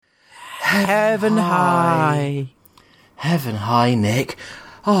Heaven high. Heaven high, Nick.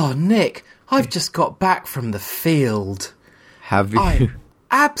 Oh, Nick, I've just got back from the field. Have you? I'm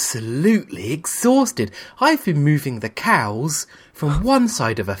absolutely exhausted. I've been moving the cows from one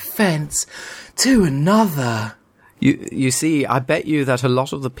side of a fence to another. You see, I bet you that a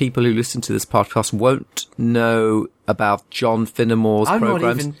lot of the people who listen to this podcast won't know about John Finnemore's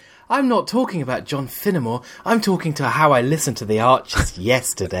programs. I'm not talking about John Finnemore. I'm talking to how I listened to the Archers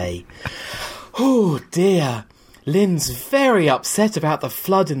yesterday. Oh, dear. Lynn's very upset about the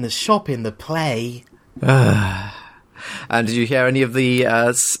flood in the shop in the play. And did you hear any of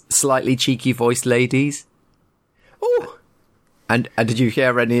the slightly cheeky voiced ladies? Oh. And did you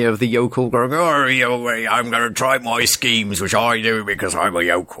hear any of the yokel going, "Oh, I'm going to try my schemes, which I do because I'm a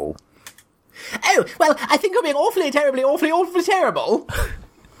yokel"? Oh, well, I think I'm being awfully terrible.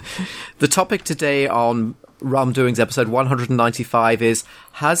 The topic today on Rum Doings episode 195 is,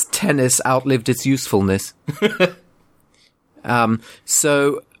 has tennis outlived its usefulness?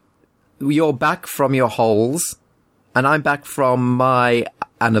 So you're back from your holes, and I'm back from my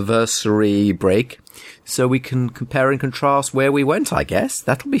anniversary break, so we can compare and contrast where we went, I guess.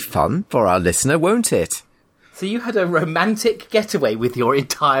 That'll be fun for our listener, won't it? So you had a romantic getaway with your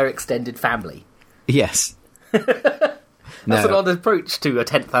entire extended family? Yes. That's an odd approach to a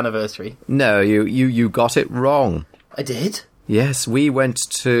 10th anniversary. No, you got it wrong. I did? Yes, we went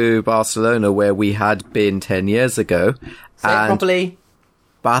to Barcelona where we had been 10 years ago. Say it properly.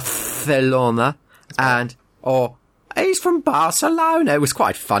 Barcelona. He's from Barcelona. It was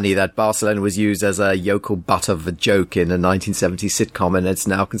quite funny that Barcelona was used as a yokel butt of a joke in a 1970s sitcom, and it's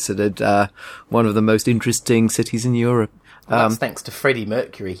now considered one of the most interesting cities in Europe. Well, that's thanks to Freddie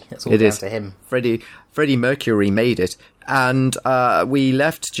Mercury. That's all down to him. Freddie Mercury made it. And we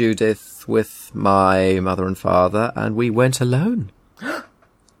left Judith with my mother and father, and we went alone.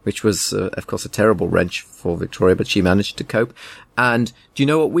 Which was, of course, a terrible wrench for Victoria, but she managed to cope. And do you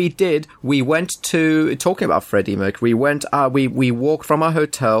know what we did? We went to, talking about Freddie Mercury, we walked from our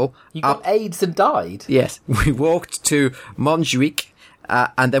hotel. You got AIDS and died? Yes. We walked to Montjuic,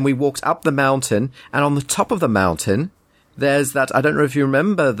 and then we walked up the mountain, and on the top of the mountain, there's that, I don't know if you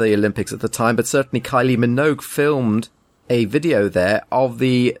remember the Olympics at the time, but certainly Kylie Minogue filmed a video there of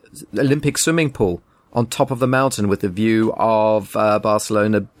the Olympic swimming pool on top of the mountain with the view of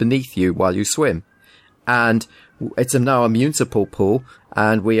Barcelona beneath you while you swim. And it's now a municipal pool,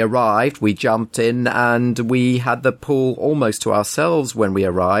 and we arrived, we jumped in, and we had the pool almost to ourselves when we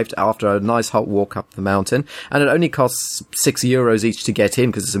arrived after a nice hot walk up the mountain. And it only costs €6 each to get in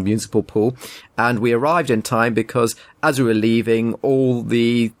because it's a municipal pool. And we arrived in time because as we were leaving, all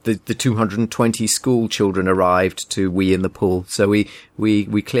the 220 school children arrived to wee in the pool. So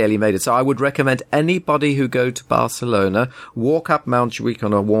we clearly made it. So I would recommend anybody who go to Barcelona, walk up Montjuic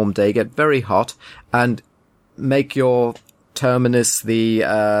on a warm day, get very hot, and make your terminus the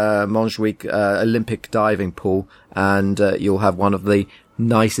Montjuic Olympic diving pool, and you'll have one of the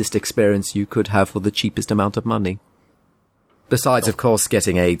nicest experience you could have for the cheapest amount of money. Besides, of course,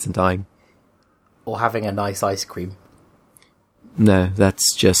 getting AIDS and dying. Or having a nice ice cream. No,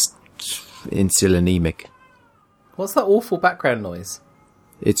 that's just insulinemic. What's that awful background noise?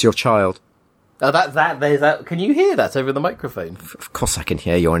 It's your child. Oh, there's that. Can you hear that over the microphone? Of course I can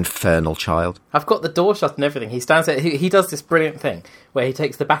hear your infernal child. I've got the door shut and everything. He stands there. He does this brilliant thing where he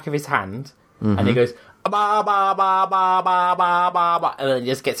takes the back of his hand and he goes ba ba ba ba ba ba ba ba, and then it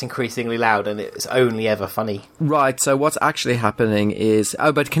just gets increasingly loud, and it's only ever funny. Right. So what's actually happening is,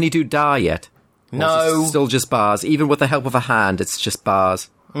 but can he do da yet? No, still just bars. Even with the help of a hand, it's just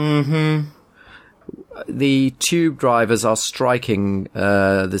bars. Mm-hmm. The tube drivers are striking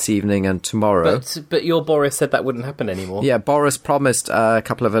this evening and tomorrow. But your Boris said that wouldn't happen anymore. Yeah, Boris promised a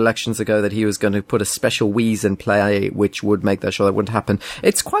couple of elections ago that he was going to put a special wheeze in play which would make sure that wouldn't happen.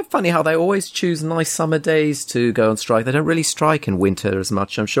 It's quite funny how they always choose nice summer days to go on strike. They don't really strike in winter as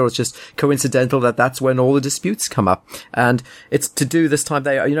much. I'm sure it's just coincidental that that's when all the disputes come up. And it's to do this time,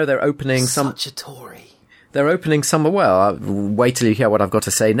 they're opening Such a Tory. They're opening some, well, wait till you hear what I've got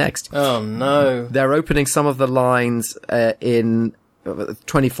to say next. Oh, no. They're opening some of the lines in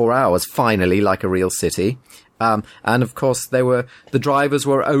 24 hours, finally, like a real city. And, of course, the drivers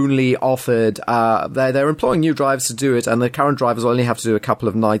were only offered, they're employing new drivers to do it, and the current drivers only have to do a couple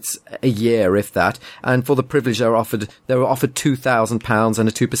of nights a year, if that. And for the privilege, they were offered £2,000 and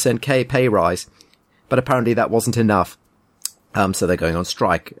a 2% pay rise. But apparently that wasn't enough. So they're going on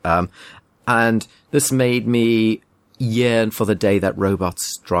strike. And this made me yearn for the day that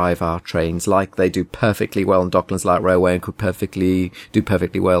robots drive our trains, like they do perfectly well on Docklands Light Railway and could do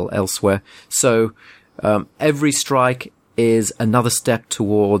perfectly well elsewhere. So every strike is another step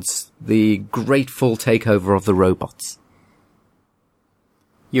towards the grateful takeover of the robots.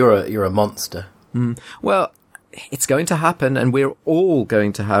 You're a monster. Well, it's going to happen, and we're all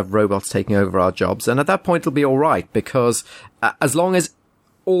going to have robots taking over our jobs, and at that point it'll be all right, because as long as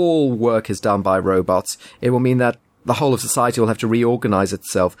all work is done by robots, it will mean that the whole of society will have to reorganize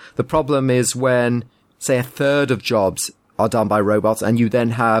itself. The problem is when, say, a third of jobs are done by robots, and you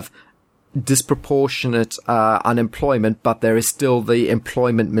then have disproportionate unemployment, but there is still the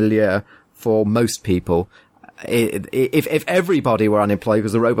employment milieu for most people. If everybody were unemployed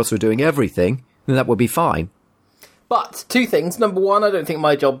because the robots were doing everything, then that would be fine. But two things. Number one, I don't think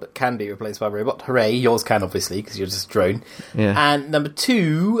my job can be replaced by a robot. Hooray, yours can, obviously, because you're just a drone. Yeah. And number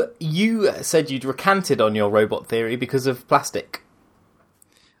two, you said you'd recanted on your robot theory because of plastic.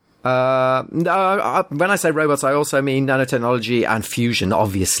 No, when I say robots, I also mean nanotechnology and fusion,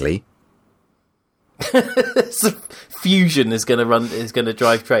 obviously. So fusion is going to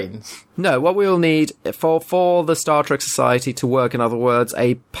drive trains. No, what we'll need for the Star Trek society to work, in other words,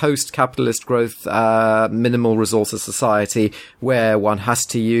 a post-capitalist growth, minimal resources society where one has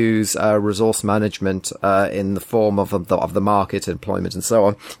to use resource management in the form of the market, employment, and so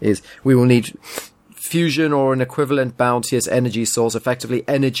on, is we will need fusion or an equivalent bounteous energy source. Effectively,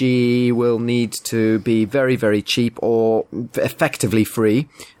 energy will need to be very, very cheap or effectively free,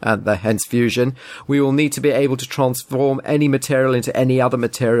 and hence fusion. We will need to be able to transform any material into any other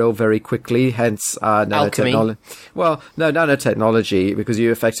material very quickly, hence nanotechnology. Well, no, nanotechnology, because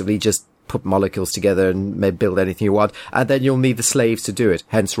you effectively just put molecules together and may build anything you want, and then you'll need the slaves to do it,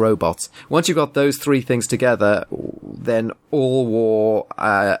 hence robots. Once you've got those three things together, then all war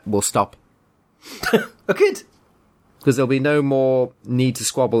will stop. Oh, good. Because there'll be no more need to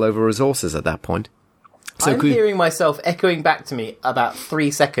squabble over resources at that point. So I'm hearing myself echoing back to me about 3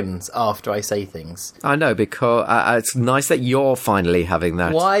 seconds after I say things. I know, because it's nice that you're finally having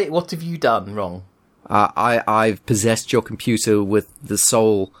that. Why? What have you done wrong? I've possessed your computer with the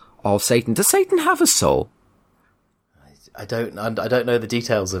soul of Satan. Does Satan have a soul? I don't know the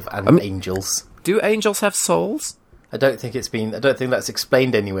details of angels. Do angels have souls? I don't think that's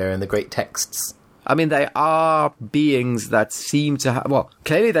explained anywhere in the great texts. I mean, they are beings that seem to have... Well,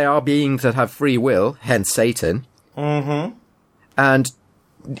 clearly they are beings that have free will, hence Satan. Mm-hmm. And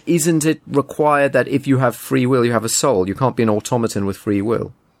isn't it required that if you have free will, you have a soul? You can't be an automaton with free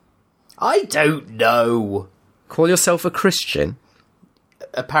will. I don't know. Call yourself a Christian?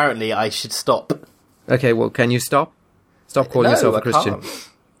 Apparently I should stop. Okay, well, can you stop? Stop calling yourself a Christian. Can't.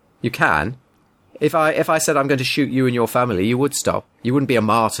 You can. If I said I'm going to shoot you and your family, you would stop. You wouldn't be a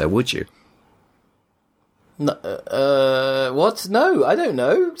martyr, would you? No, what? No, I don't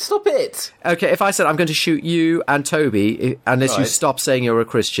know. Stop it. Okay, if I said I'm going to shoot you and Toby, unless you Right. stop saying you're a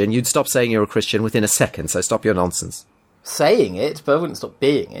Christian, you'd stop saying you're a Christian within a second, so stop your nonsense. Saying it, but I wouldn't stop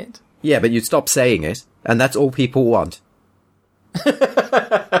being it. Yeah, but you'd stop saying it, and that's all people want.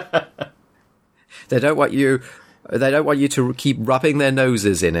 They don't want you to keep rubbing their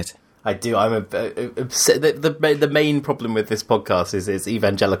noses in it. I do. I'm the main problem with this podcast is its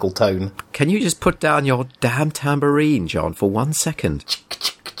evangelical tone. Can you just put down your damn tambourine, John, for 1 second?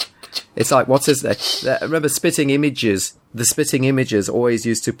 It's like, what's his name? Remember Spitting Images? The Spitting Images always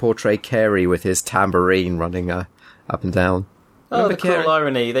used to portray Carey with his tambourine running up and down. Oh, Remember the cruel Carey?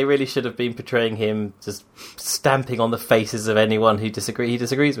 irony. They really should have been portraying him just stamping on the faces of anyone he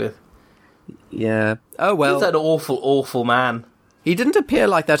disagrees with. Yeah. Oh, well. He's an awful, awful man. He didn't appear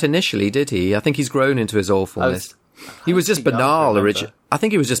like that initially, did he? I think he's grown into his awfulness. He was just banal originally. I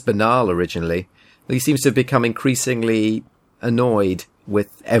think he was just banal originally. He seems to have become increasingly annoyed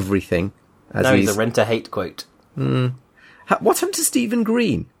with everything. Now he's a rent-a-hate quote. What happened to Stephen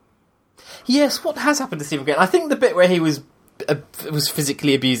Green? Yes, what has happened to Stephen Green? I think the bit where he was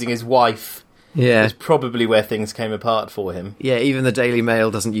physically abusing his wife Yeah. is probably where things came apart for him. Yeah, even the Daily Mail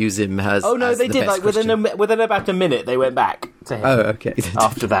doesn't use him as Oh no, as they the did. best Like within Christian. about a minute, they went back to him. Oh, okay.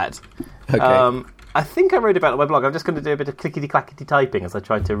 After that, Okay. I think I wrote about it on my blog. I'm just going to do a bit of clickety-clackety typing as I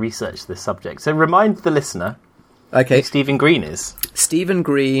try to research this subject. So remind the listener Okay. who Stephen Green is. Stephen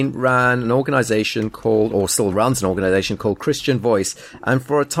Green ran an organisation called, or still runs an organisation called Christian Voice, and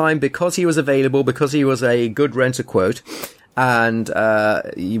for a time, because he was available, because he was a good rent-a-quote, and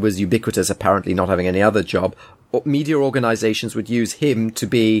he was ubiquitous, apparently not having any other job, media organisations would use him to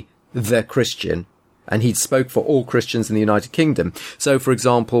be the Christian. And he spoke for all Christians in the United Kingdom. So, for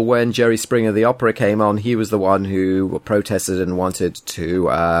example, when Jerry Springer, the opera, came on, he was the one who protested and wanted to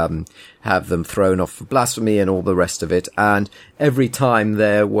have them thrown off for blasphemy and all the rest of it. And every time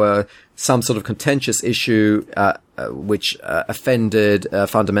there were some sort of contentious issue which offended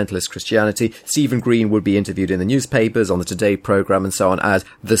fundamentalist Christianity, Stephen Green would be interviewed in the newspapers, on the Today programme and so on, as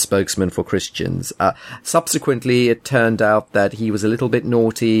the spokesman for Christians. Subsequently, it turned out that he was a little bit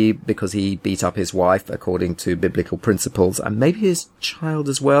naughty because he beat up his wife according to biblical principles, and maybe his child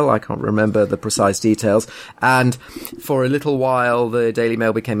as well. I can't remember the precise details. And for a little while, the Daily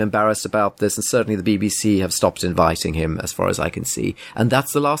Mail became embarrassed about this, and certainly the BBC have stopped inviting him, as far as I can see. And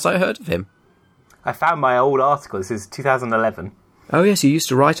that's the last I heard of him. I found my old article. This is 2011. Oh, yes, you used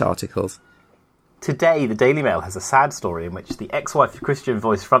to write articles. Today, the Daily Mail has a sad story in which the ex-wife of Christian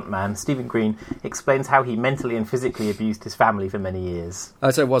Voice frontman, Stephen Green, explains how he mentally and physically abused his family for many years. Oh,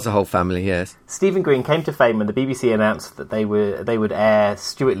 so it was a whole family, yes. Stephen Green came to fame when the BBC announced that they would air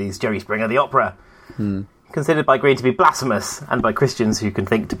Stuart Lee's Jerry Springer the Opera. Considered by Green to be blasphemous, and by Christians who can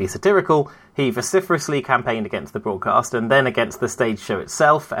think to be satirical, he vociferously campaigned against the broadcast and then against the stage show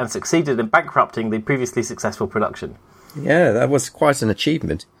itself, and succeeded in bankrupting the previously successful production. Yeah, that was quite an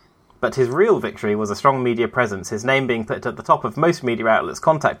achievement. But his real victory was a strong media presence, his name being put at the top of most media outlets'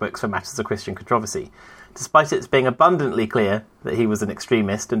 contact books for matters of Christian controversy. Despite it being abundantly clear that he was an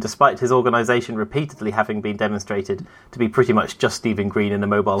extremist, and despite his organisation repeatedly having been demonstrated to be pretty much just Stephen Green in a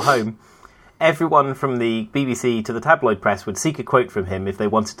mobile home, everyone from the BBC to the tabloid press would seek a quote from him if they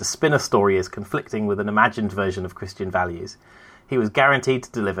wanted to spin a story as conflicting with an imagined version of Christian values. He was guaranteed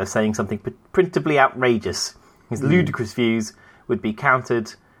to deliver, saying something printably outrageous. His ludicrous views would be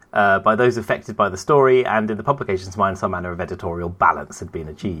countered by those affected by the story, and in the publication's mind, some manner of editorial balance had been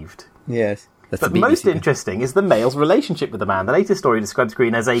achieved. Yes. But most interesting is the Mail's relationship with the man. The latest story describes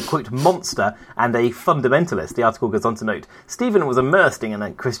Green as a, quote, monster and a fundamentalist. The article goes on to note, Stephen was immersed in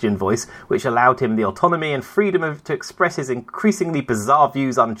a Christian Voice, which allowed him the autonomy and freedom to express his increasingly bizarre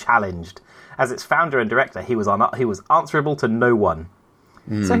views unchallenged. As its founder and director, he was answerable to no one.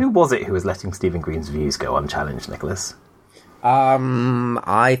 So who was it who was letting Stephen Green's views go unchallenged, Nicholas?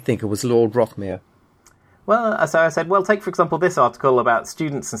 I think it was Lord Rothmere. Well, so I said, well, take, for example, this article about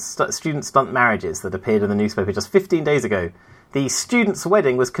students and student stunt marriages that appeared in the newspaper just 15 days ago. The student's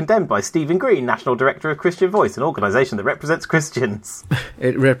wedding was condemned by Stephen Green, National Director of Christian Voice, an organisation that represents Christians.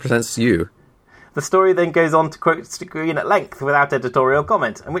 It represents you. The story then goes on to quote Green at length without editorial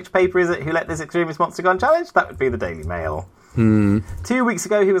comment. And which paper is it who let this extremist monster go unchallenged? That would be the Daily Mail. 2 weeks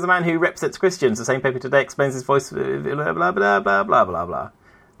ago, he was a man who represents Christians. The same paper today explains his voice, blah, blah, blah, blah, blah, blah, blah.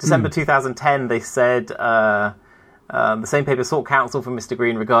 December 2010, they said the same paper sought counsel from Mr.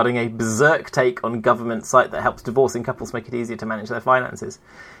 Green regarding a berserk take on government site that helps divorcing couples make it easier to manage their finances.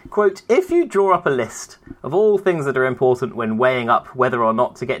 Quote, if you draw up a list of all things that are important when weighing up whether or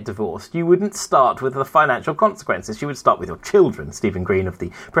not to get divorced, you wouldn't start with the financial consequences. You would start with your children, Stephen Green of the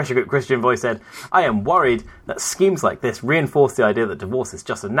pressure group Christian Voice said. I am worried that schemes like this reinforce the idea that divorce is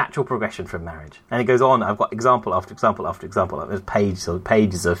just a natural progression from marriage. And it goes on, I've got example after example after example. There's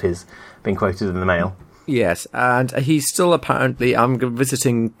pages of his being quoted in the Mail. Yes, and he's still apparently, I'm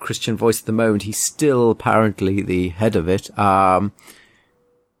visiting Christian Voice at the moment, he's still apparently the head of it,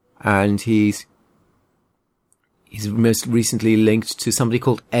 and he's most recently linked to somebody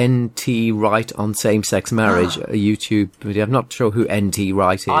called N.T. Wright on same-sex marriage, a YouTube video. I'm not sure who N.T.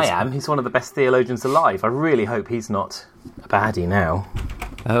 Wright is. I am. He's one of the best theologians alive. I really hope he's not a baddie now.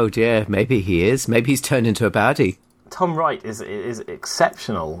 Oh dear, maybe he is. Maybe he's turned into a baddie. Tom Wright is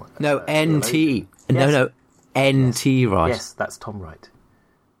exceptional. No, N.T. Yes. No, N.T. Wright. Yes, that's Tom Wright.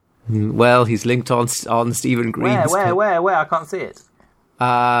 Well, he's linked on Stephen Green's... Where? I can't see it.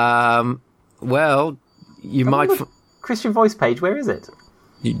 Well, you might... Christian Voice page, where is it?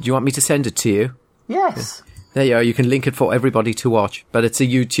 Do you want me to send it to you? Yes. There you are, you can link it for everybody to watch. But it's a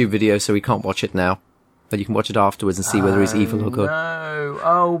YouTube video, so we can't watch it now. But you can watch it afterwards and see whether he's evil or good. No,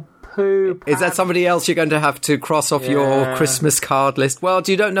 oh, poo. Is that somebody else you're going to have to cross off your Christmas card list? Well,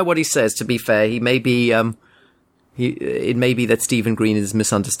 you don't know what he says, to be fair. He may be, it may be that Stephen Green is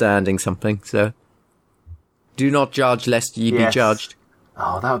misunderstanding something, so... Do not judge lest ye be judged.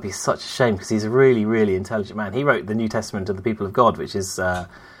 Oh, that would be such a shame, because he's a really, really intelligent man. He wrote the New Testament of the People of God, which is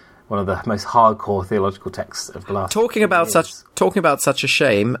one of the most hardcore theological texts of the last Talking about such a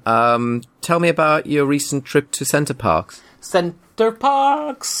shame, tell me about your recent trip to Center Parcs. Center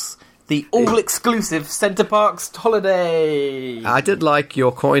Parcs! The all-exclusive Center Parcs holiday! I did like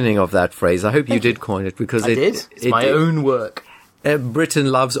your coining of that phrase. I hope you did coin it, because It's my own work.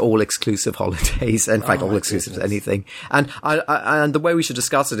 Britain loves all-exclusive holidays. In fact, all-exclusive anything. And and the way we should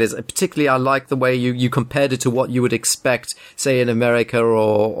discuss it is, particularly I like the way you compared it to what you would expect, say, in America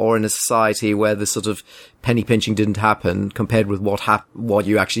or in a society where the sort of penny pinching didn't happen, compared with what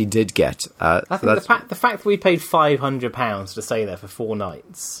you actually did get. I think the fact that we paid £500 to stay there for 4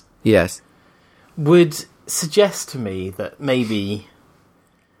 nights Yes. would suggest to me that maybe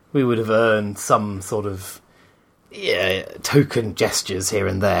we would have earned some sort of token gestures here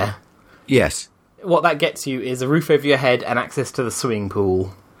and there. Yes. What that gets you is a roof over your head and access to the swimming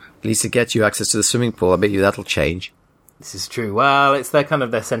pool. At least it gets you access to the swimming pool. I bet you that'll change. This is true. Well, it's their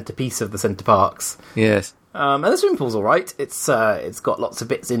centrepiece of the centre parks. Yes. And the swimming pool's all right. It's got lots of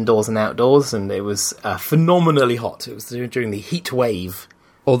bits indoors and outdoors, and it was phenomenally hot. It was during the heat wave.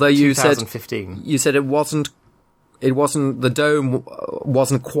 Although you 2015. said it wasn't the dome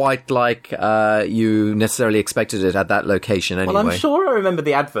wasn't quite like you necessarily expected it at that location anyway. Well, I'm sure I remember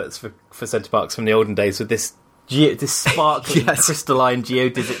the adverts for centre parks from the olden days with this sparkling crystalline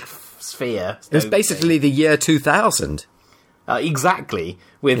geodesic sphere. It was basically the year 2000. Exactly,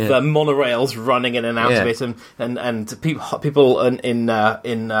 with monorails running in and out of it, and people in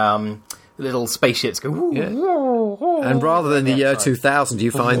little spaceships go. Woo, woo, woo, and rather than the year 2000,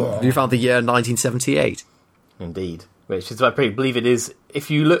 you found the year 1978. Indeed, which is I believe it is. If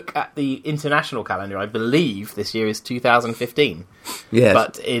you look at the international calendar, I believe this year is 2015. Yes,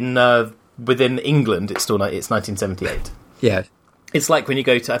 but within England, it's 1978. Yeah, it's like when you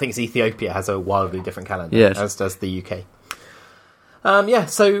go to, I think it's Ethiopia has a wildly different calendar, as does the UK. So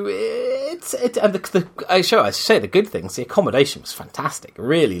I should say the good things. The accommodation was fantastic,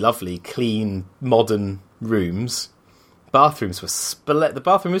 really lovely, clean, modern rooms. Bathrooms were the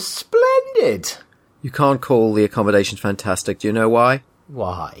bathroom was splendid. You can't call the accommodation fantastic. Do you know why?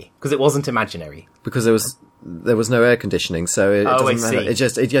 Why? Because it wasn't imaginary. Because there was no air conditioning, so it doesn't matter. It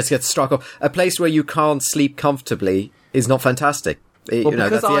just gets struck off. A place where you can't sleep comfortably is not fantastic.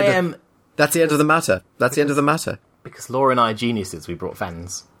 That's the end of the matter. That's the end of the matter. Because Laura and I are geniuses, we brought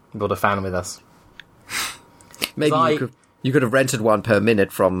fans. We brought a fan with us. Maybe you could have rented one per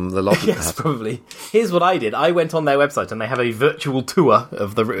minute from the lobby. Yes, perhaps. Probably. Here's what I did. I went on their website and they have a virtual tour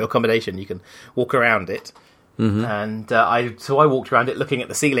of the accommodation. You can walk around it. Mm-hmm. And I walked around it looking at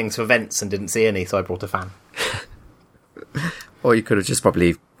the ceilings for vents and didn't see any, so I brought a fan. Or you could have just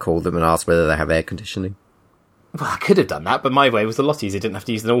probably called them and asked whether they have air conditioning. Well, I could have done that, but my way was a lot easier. I didn't have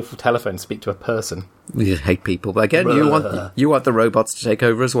to use an awful telephone to speak to a person. You hate people, but again, you want the robots to take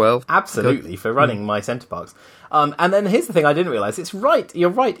over as well. Absolutely, for running my centre parks. And then here's the thing I didn't realise. You're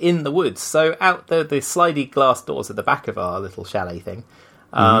right in the woods. So out the slidey glass doors at the back of our little chalet thing,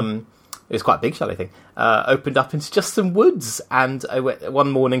 it was quite a big chalet thing, opened up into just some woods. And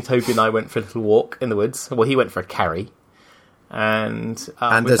one morning, Toby and I went for a little walk in the woods. Well, he went for a carry. And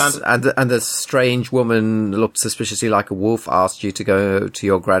the strange woman looked suspiciously like a wolf. Asked you to go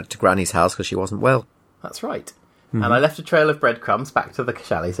to Granny's house because she wasn't well. That's right. Mm-hmm. And I left a trail of breadcrumbs back to the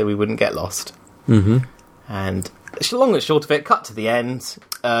chalet so we wouldn't get lost. Mm-hmm. And long and short of it, cut to the end.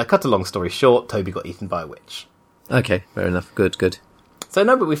 Cut a long story short, Toby got eaten by a witch. Okay, fair enough. Good. So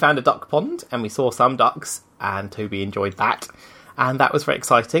no, but we found a duck pond and we saw some ducks, and Toby enjoyed that. And that was very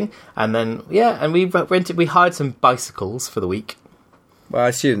exciting. And then, and we hired some bicycles for the week. Well, I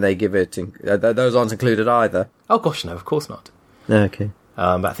assume they give it... those aren't included either. Oh, gosh, no, of course not. Okay.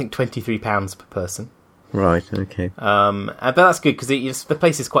 But I think £23 per person. Right, okay. But that's good, because the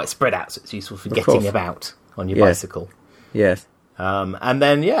place is quite spread out, so it's useful for getting about on your bicycle. Yes. And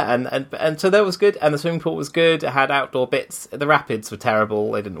then, and so that was good, and the swimming pool was good. It had outdoor bits. The rapids were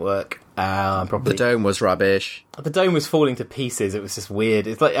terrible. They didn't work properly. The dome was rubbish. The dome was falling to pieces. It was just weird.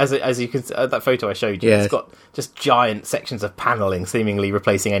 It's like, as you can that photo I showed you, yes. It's got just giant sections of panelling seemingly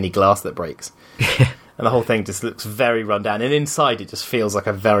replacing any glass that breaks. And the whole thing just looks very run down. And inside it just feels like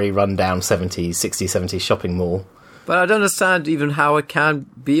a very run down 60s, 70s shopping mall. But I don't understand even how it can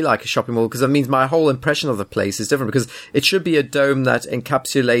be like a shopping mall, because that means my whole impression of the place is different, because it should be a dome that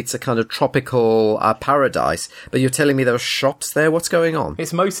encapsulates a kind of tropical paradise. But you're telling me there are shops there? What's going on?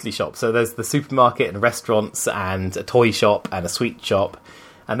 It's mostly shops. So there's the supermarket and restaurants and a toy shop and a sweet shop.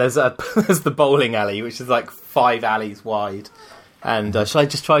 And there's the bowling alley, which is like 5 alleys wide. And shall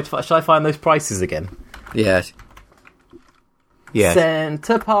I find those prices again? Yes.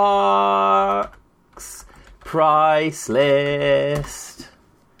 Centre Parks price list.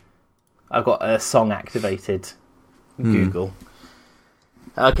 I've got a song activated. Google.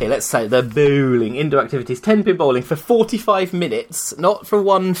 Okay, let's say the bowling indoor activities. 10-pin bowling for 45 minutes, not for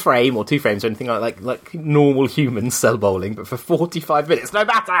 1 frame or 2 frames or anything like normal humans sell bowling, but for 45 minutes, no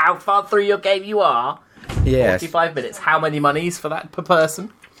matter how far through your game you are. Yes. 45 minutes. How many monies for that per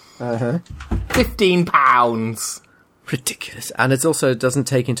person? £15. Ridiculous. And it also doesn't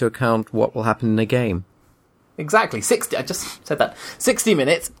take into account what will happen in a game. Exactly. 60. I just said that. 60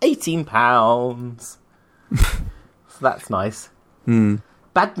 minutes, £18. So that's nice.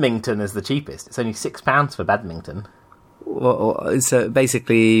 Badminton is the cheapest. It's only £6 for badminton. Ooh, So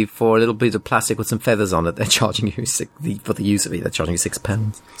basically, for a little bit of plastic with some feathers on it, they're charging you for the use of it. They're charging you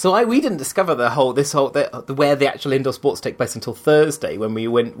 £6. So we didn't discover where the actual indoor sports take place until Thursday when we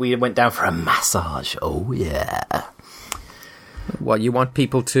went down for a massage. Oh yeah. Well, you want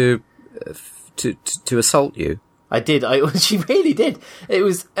people to assault you? I did. She really did. It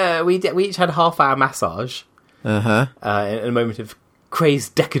was we each had a half-hour massage. In a moment of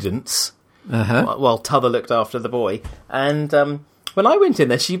crazed decadence. While T'other looked after the boy, and when I went in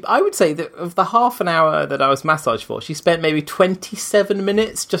there, I would say that of the half an hour that I was massaged for, she spent maybe 27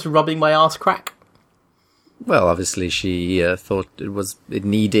 minutes just rubbing my arse crack. Well, obviously she thought it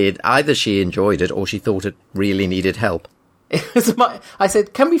needed, either she enjoyed it or she thought it really needed help. I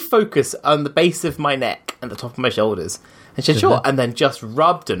said, can we focus on the base of my neck and the top of my shoulders? And she said, sure, and then just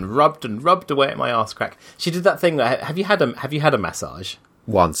rubbed away at my arse crack. She did that thing. Have you had a massage?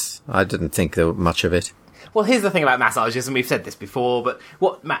 Once. I didn't think there was much of it. Well, here's the thing about massages, and we've said this before, but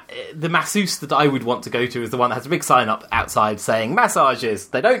the masseuse that I would want to go to is the one that has a big sign up outside saying, massages,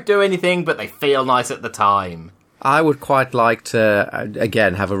 they don't do anything, but they feel nice at the time. I would quite like to,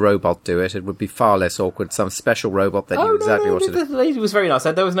 again, have a robot do it. It would be far less awkward. Some special robot that knew exactly what to do. The lady was very nice.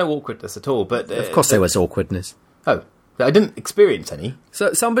 There was no awkwardness at all. But of course there was awkwardness. Oh, I didn't experience any.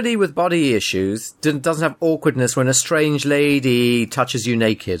 So somebody with body issues doesn't have awkwardness when a strange lady touches you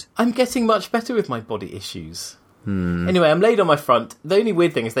naked. I'm getting much better with my body issues. Anyway, I'm laid on my front. The only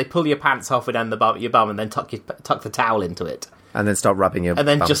weird thing is they pull your pants halfway down your bum and then tuck the towel into it. And then start rubbing your And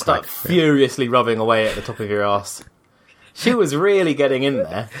then bum just start crack. furiously rubbing away at the top of your ass. She was really getting in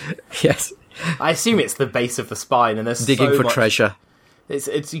there. Yes. I assume it's the base of the spine, and there's Digging so for much, treasure.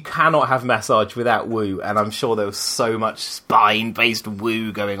 It's you cannot have massage without woo, and I'm sure there was so much spine-based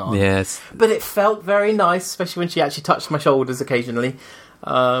woo going on. Yes. But it felt very nice, especially when she actually touched my shoulders occasionally.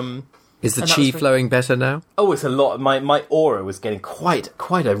 Is the chi flowing better now? Oh, it's a lot. My aura was getting quite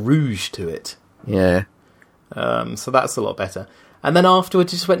a rouge to it. Yeah. So that's a lot better. And then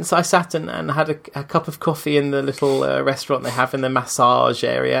afterwards, just went and I sat and had a cup of coffee in the little restaurant they have in the massage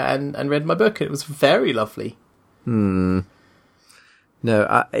area and read my book. It was very lovely. No,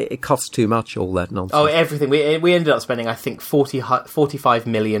 it costs too much, all that nonsense. Oh, everything. We ended up spending, I think, £45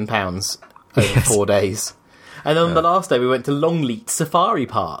 million over 4 days. And then on the last day, we went to Longleat Safari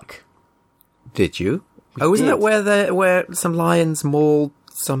Park. Did you? Isn't that where some lions mauled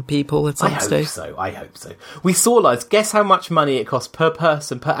some people at some stage? I hope so. We saw lions. Guess how much money it costs per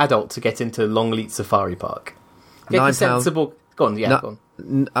person, per adult, to get into Longleat Safari Park? Get a sensible... Go on, go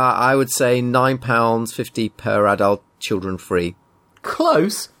on. I would say £9.50 per adult, children free.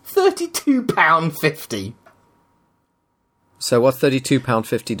 Close. £32.50. So what's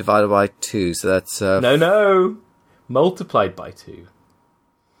 £32.50 divided by 2? So that's... No. Multiplied by 2.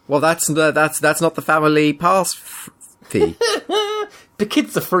 Well, that's not the family pass fee. The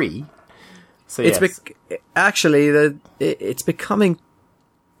kids are free. So yes. It's becoming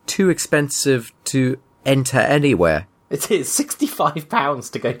too expensive to enter anywhere. It is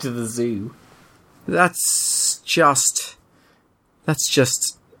 £65 to go to the zoo. That's just.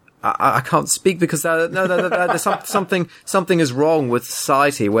 I can't speak because there's something is wrong with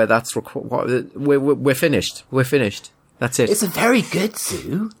society where that's we're finished. We're finished. That's it. It's a very good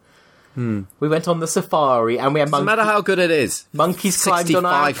zoo. We went on the safari and we had monkeys. No matter how good it is, monkeys climbed on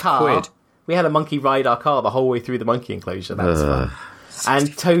our car. We had a monkey ride our car the whole way through the monkey enclosure. That was fun.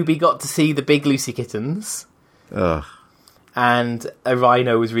 And Toby got to see the big Lucy kittens. And a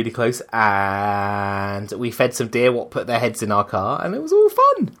rhino was really close. And we fed some deer what put their heads in our car, and it was all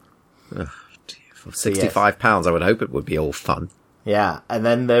fun. For £65, I would hope it would be all fun. Yeah, and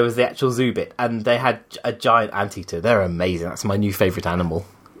then there was the actual zoo bit, and they had a giant anteater. They're amazing. That's my new favourite animal.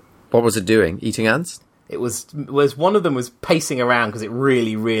 What was it doing? Eating ants? It was one of them was pacing around because it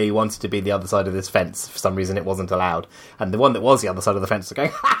really, really wanted to be the other side of this fence. For some reason, it wasn't allowed. And the one that was the other side of the fence was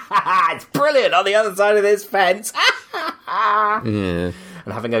going, ha ha ha, it's brilliant on the other side of this fence. Yeah.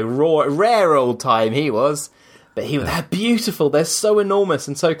 And having a rare old time he was. But they're beautiful. They're so enormous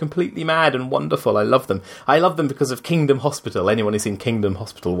and so completely mad and wonderful. I love them. I love them because of Kingdom Hospital. Anyone who's seen Kingdom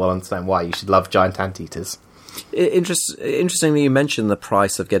Hospital will understand why you should love giant anteaters. Interestingly, you mentioned the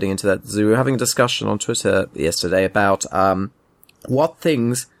price of getting into that zoo. We were having a discussion on Twitter yesterday about what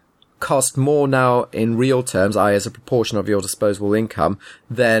things cost more now in real terms, i.e. as a proportion of your disposable income,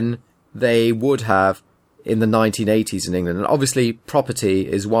 than they would have in the 1980s in England. And obviously, property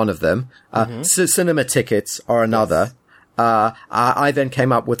is one of them. Cinema tickets are another. Yes. I then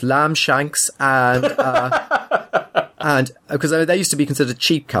came up with lamb shanks and And because they used to be considered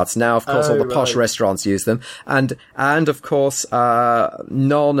cheap cuts, now of course all the posh restaurants use them, and of course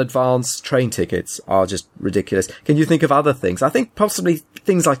non-advanced train tickets are just ridiculous. Can you think of other things? I think possibly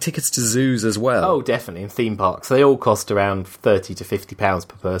things like tickets to zoos as well. Oh, definitely. In theme parks, they all cost around £30 to £50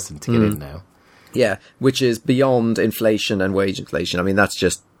 per person to get in now. Yeah, which is beyond inflation and wage inflation. I mean, that's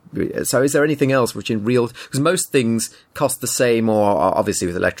just... So is there anything else which in real... Because most things cost the same, or obviously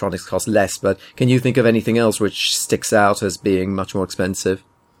with electronics cost less, but can you think of anything else which sticks out as being much more expensive?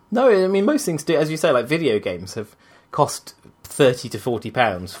 No, I mean, most things do. As you say, like video games have cost £30 to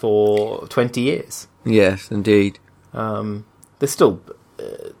 £40 for 20 years. Yes, indeed. They're still...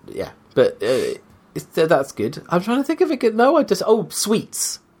 yeah, but that's good. I'm trying to think of a good... No,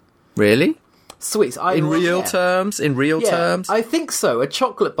 sweets. Really? Sweets. In real terms? I think so. A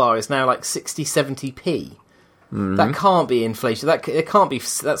chocolate bar is now like 60, 70p. Mm-hmm. That can't be inflation. It can't be.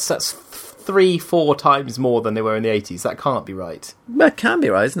 That's 3-4 times more than they were in the 80s. That can't be right. That can be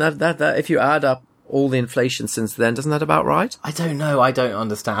right, isn't that if you add up all the inflation since then, doesn't that about right? I don't know. I don't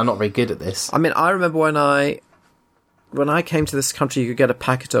understand. I'm not very good at this. I mean, I remember when I came to this country, you could get a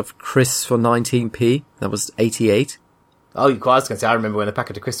packet of crisps for 19p. That was 88. Oh, I was going to say, I remember when a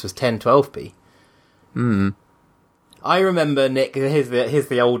packet of crisps was 10, 12p. I remember, Nick, here's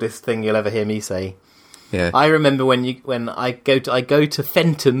the oldest thing you'll ever hear me say. Yeah. I remember when I go to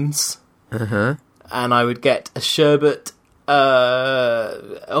Fenton's, and I would get a sherbet.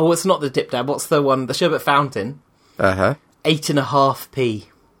 It's not the Dip Dab. What's the one? The sherbet fountain. 8.5p.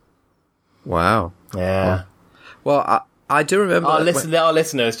 Wow. Yeah. Well, I do remember... Our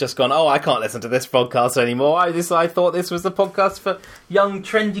listener has just gone, I can't listen to this podcast anymore. I thought this was the podcast for young,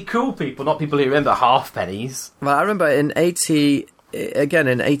 trendy, cool people, not people who remember halfpennies. Well, I remember in 80... Again,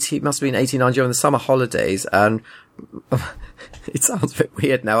 it must have been 89 during the summer holidays, and it sounds a bit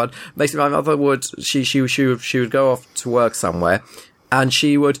weird now. And basically, my mother would... She would go off to work somewhere, and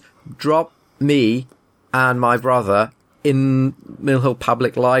she would drop me and my brother in Mill Hill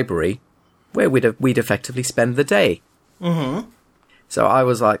Public Library, where we'd effectively spend the day. Mm-hmm. So I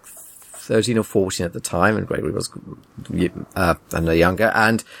was like 13 or 14 at the time, and Gregory was younger,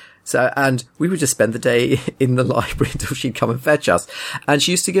 and we would just spend the day in the library until she'd come and fetch us. And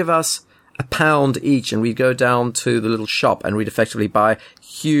she used to give us £1 each, and we'd go down to the little shop, and we'd effectively buy a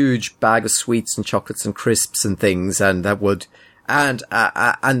huge bag of sweets and chocolates and crisps and things, and that would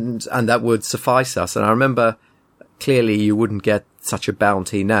that would suffice us. And I remember clearly you wouldn't get such a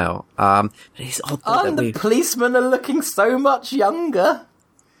bounty now. It's odd that the policemen are looking so much younger.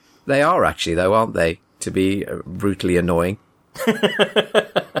 They are actually, though, aren't they? To be brutally annoying.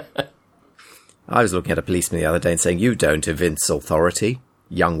 I was looking at a policeman the other day and saying, "You don't evince authority,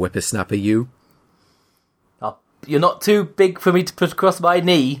 young whippersnapper, you." Oh, you're not too big for me to put across my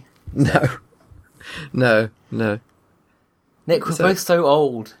knee. No. Nick, we're both so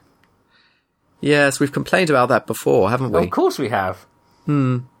old. Yes, we've complained about that before, haven't we? Oh, of course we have.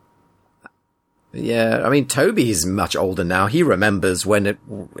 Yeah, I mean, Toby's much older now. He remembers when he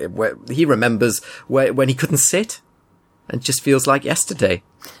couldn't sit, and just feels like yesterday.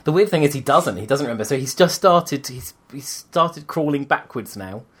 The weird thing is he doesn't remember. So he's just started. He's started crawling backwards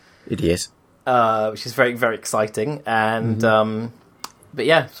now. Idiot. Which is very, very exciting. And but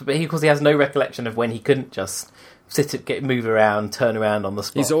of course he has no recollection of when he couldn't just move around, turn around on the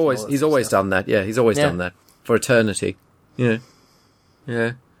spot. He's always done that. Yeah, he's always done that for eternity. Yeah.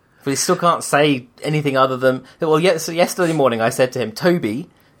 But he still can't say anything other than... Well, so yesterday morning I said to him, "Toby,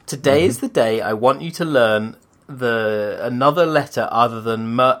 today is the day I want you to learn another letter other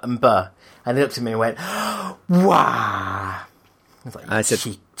than M and B." And he looked at me and went, "Wow." I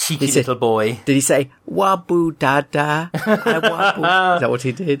said, cheeky little boy. Did he say, "Wabu dada"? Wabu. Is that what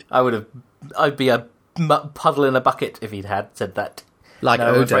he did? I'd be a puddle in a bucket if he'd said that. Like no,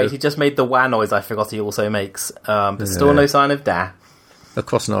 Odo. I'm afraid he just made the wah noise I forgot he also makes. But still no sign of da. Of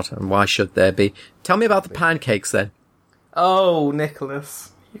course not, and why should there be? Tell me about the pancakes, then. Oh,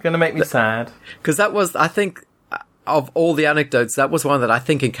 Nicholas, you're going to make me sad. Because that was, I think, of all the anecdotes, that was one that I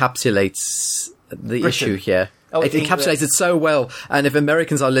think encapsulates the issue here. Oh, it encapsulates it so well, and if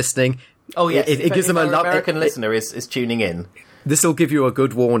Americans are listening, yes, it gives them a American listener is tuning in. This will give you a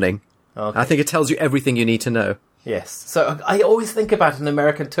good warning. Okay. I think it tells you everything you need to know. Yes. So I always think about an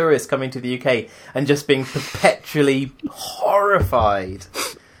American tourist coming to the UK and just being perpetually horrified.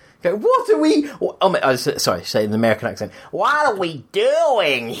 Go, what are we... sorry, say it in an American accent. What are we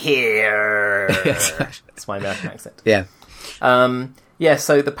doing here? That's my American accent. Yeah. Yeah,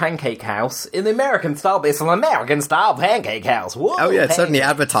 so the Pancake House, in the American style, it's an American-style pancake house. Whoa, Oh, yeah, it certainly pancake.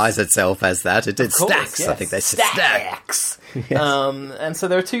 advertised itself as that. It did Of course, stacks. yes. I think they said stacks. Stacks. And so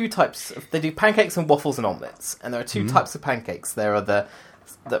there are two types. They do pancakes and waffles and omelettes. And there are two types of pancakes. There are the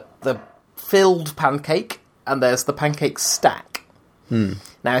filled pancake, and there's the pancake stack.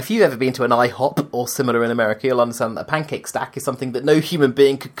 Now, if you've ever been to an IHOP or similar in America, you'll understand that a pancake stack is something that no human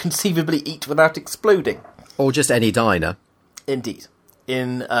being could conceivably eat without exploding. Or just any diner. Indeed.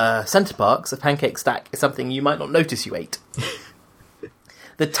 In Centre Parks, a pancake stack is something you might not notice you ate.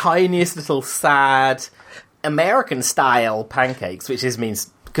 The tiniest little sad American-style pancakes, which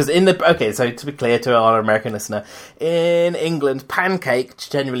means... Because okay, so to be clear to our American listener, in England, pancake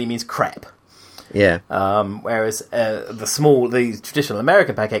generally means crepe. Yeah. Whereas the traditional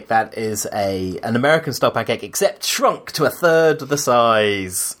American pancake, that is an American-style pancake, except shrunk to a third the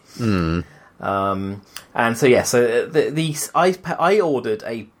size. And so I ordered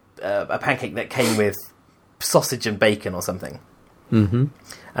a pancake that came with sausage and bacon or something,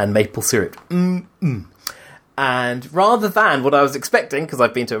 and maple syrup. And rather than what I was expecting, because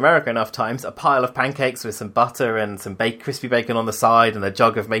I've been to America enough times, a pile of pancakes with some butter and some crispy bacon on the side and a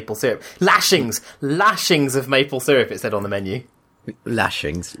jug of maple syrup. Lashings of maple syrup, it said on the menu.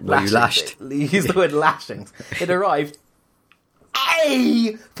 Lashings. Were you lashed? Use the word lashings. It arrived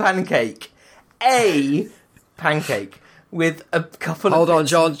a pancake with a couple Hold of... on,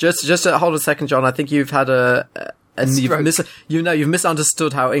 John. Just hold a second, John. I think you've had you've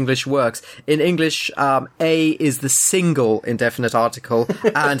misunderstood how English works. In English, a is the single indefinite article,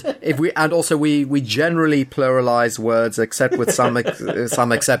 and we generally pluralize words, except with some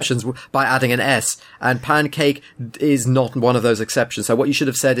exceptions, by adding an s. And pancake is not one of those exceptions. So what you should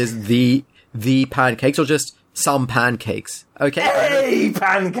have said is the pancakes, or just some pancakes. Okay. A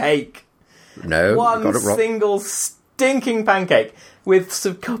pancake. No, you got One it wrong. single stinking pancake with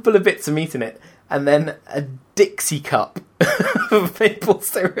some couple of bits of meat in it, and then a Dixie cup of maple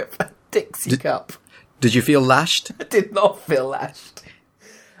syrup. A Dixie cup. Did you feel lashed? I did not feel lashed.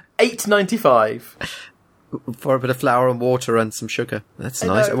 $8.95 For a bit of flour and water and some sugar. That's I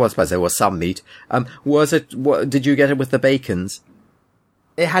nice. know. Well, I suppose there was some meat. Did you get it with the bacons?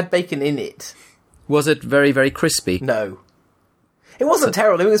 It had bacon in it. Was it very, very crispy? No. It wasn't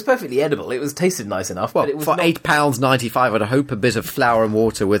terrible. It was perfectly edible. It was tasted nice enough, Well, but it was for not... £8.95, I'd hope a bit of flour and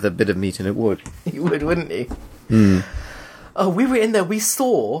water with a bit of meat in it would. You would, wouldn't you? Oh, we were in there. We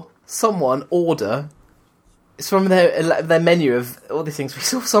saw someone order... It's from their menu of all these things. We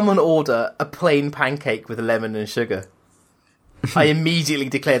saw someone order a plain pancake with lemon and sugar. I immediately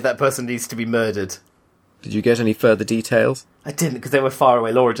declared that person needs to be murdered. Did you get any further details? I didn't, because they were far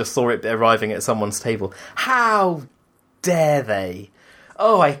away. Laura just saw it arriving at someone's table. How dare they?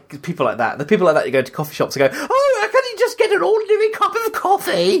 Oh, people like that. The people like that you go to coffee shops and go, oh, can you just get an ordinary cup of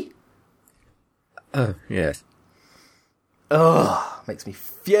coffee? Oh, yes. Ugh, makes me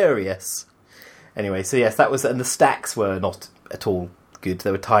furious. Anyway, so yes, that was... And the stacks were not at all good.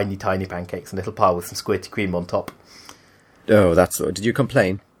 They were tiny, tiny pancakes, a little pile with some squirty cream on top. Oh, that's... Did you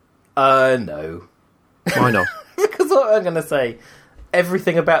complain? No. Why not? Because what I'm going to say,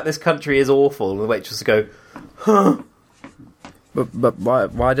 everything about this country is awful, and the waitress will go, huh? But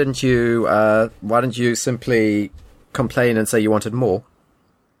why didn't you simply complain and say you wanted more?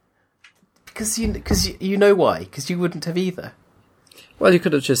 Because you know why? Because you wouldn't have either. Well, you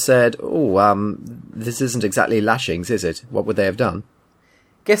could have just said, this isn't exactly lashings, is it? What would they have done?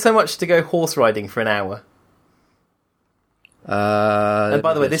 Guess how much to go horse riding for an hour? And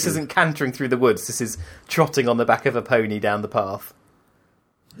by the way, this isn't cantering through the woods. This is trotting on the back of a pony down the path.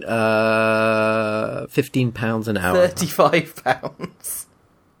 £15 an hour. £35.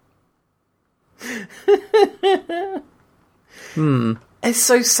 It's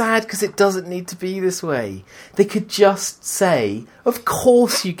so sad because it doesn't need to be this way. They could just say, of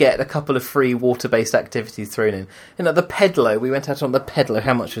course you get a couple of free water-based activities thrown in. You know, the Pedalo, we went out on the Pedalo,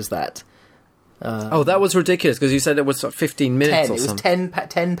 how much was that? That was ridiculous because you said it was 15 minutes or something. It was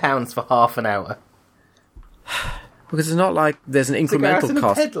 £10 for half an hour. Because it's not like there's an incremental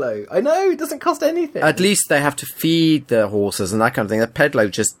cost. Pedalo. I know, it doesn't cost anything. At least they have to feed the horses and that kind of thing. The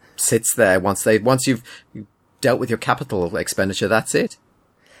Pedalo just sits there once you've dealt with your capital expenditure. That's it.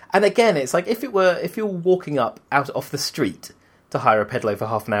 And again, it's like if you were walking up out off the street to hire a Pedalo for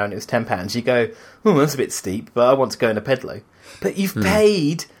half an hour and it was £10, you go, oh, that's a bit steep, but I want to go in a Pedalo. But you've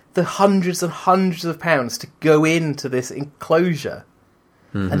paid the hundreds and hundreds of pounds to go into this enclosure.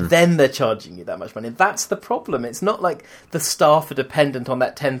 And then they're charging you that much money. That's the problem. It's not like the staff are dependent on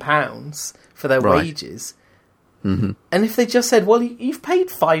that £10 for their wages. Mm-hmm. And if they just said, well, you've paid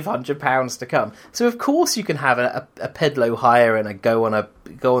 £500 to come, so of course you can have a pedalo hire and go on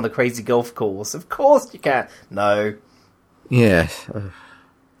the crazy golf course. Of course you can. No. Yeah.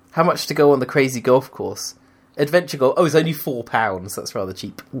 How much to go on the crazy golf course? Adventure golf. Oh, it's only £4. That's rather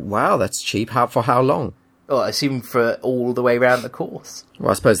cheap. Wow, that's cheap. For how long? Well, I assume for all the way around the course. Well,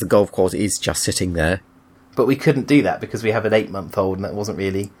 I suppose the golf course is just sitting there. But we couldn't do that because we have an 8-month-old and that wasn't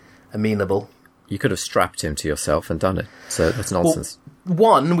really amenable. You could have strapped him to yourself and done it. So that's nonsense. Well,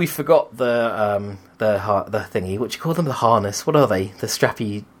 one, we forgot the thingy. What do you call them? The harness. What are they? The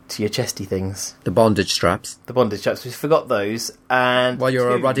strappy to your chesty things. The bondage straps. The bondage straps. We forgot those. And well,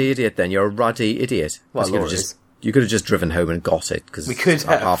 you're a ruddy idiot then. You're a ruddy idiot. Well, you could have just driven home and got it because it's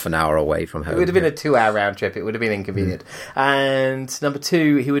half an hour away from home. It would have been a 2-hour round trip. It would have been inconvenient. And number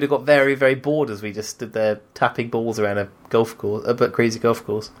two, he would have got very, very bored as we just stood there tapping balls around a golf course, a crazy golf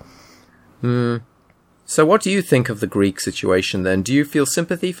course. So what do you think of the Greek situation then? Do you feel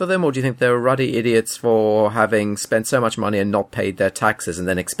sympathy for them, or do you think they're ruddy idiots for having spent so much money and not paid their taxes and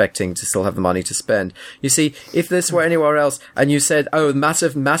then expecting to still have the money to spend? You see, if this were anywhere else and you said, oh,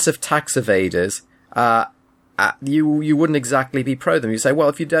 massive tax evaders, you wouldn't exactly be pro them. You say, well,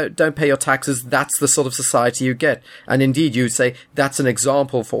 if you don't pay your taxes, that's the sort of society you get. And indeed, you'd say that's an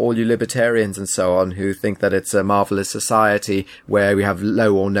example for all you libertarians and so on who think that it's a marvelous society where we have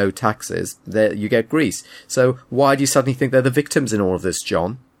low or no taxes. There you get Greece. So why do you suddenly think they're the victims in all of this,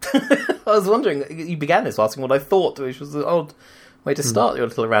 John? I was wondering, you began this asking what I thought, which was an odd way to start your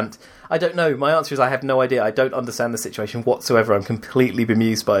little rant. I don't know. My answer is I have no idea. I don't understand the situation whatsoever. I'm completely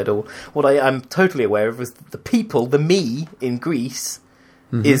bemused by it all. What I am totally aware of is the people, the me in Greece,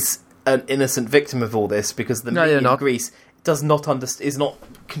 is an innocent victim of all this because the me in Greece does not is not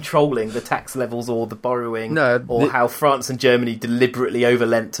controlling the tax levels or the borrowing how France and Germany deliberately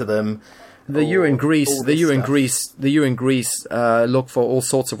overlent to them. The you in Greece look for all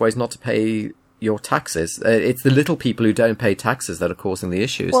sorts of ways not to pay your taxes. It's the little people who don't pay taxes that are causing the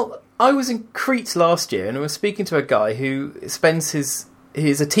issues. Well, I was in Crete last year and I was speaking to a guy who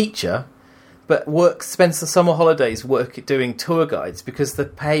he's a teacher, but spends the summer holidays doing tour guides because the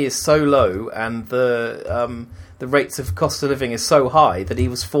pay is so low and the rates of cost of living is so high that he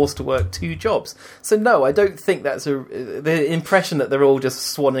was forced to work 2 jobs. So no, I don't think that's the impression that they're all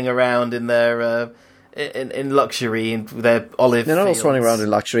just swanning around in their in luxury and their olive. They're not all fields. swanning around in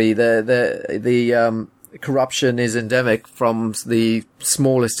luxury. The corruption is endemic from the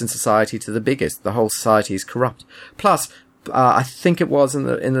smallest in society to the biggest. The whole society is corrupt. Plus, I think it was in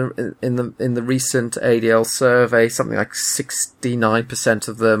the recent ADL survey, something like 69%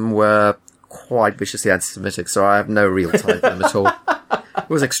 of them were quite viciously anti-Semitic. So I have no real time for them at all. It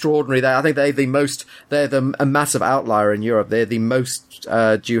was extraordinary. I think they're a massive outlier in Europe. They're the most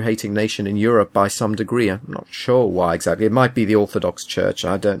Jew-hating nation in Europe by some degree. I'm not sure why exactly. It might be the Orthodox Church.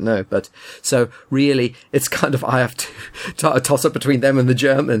 I don't know. But so really, it's kind of I have to toss up between them and the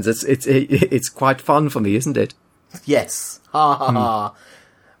Germans. It's quite fun for me, isn't it? Yes. Ha ha ha.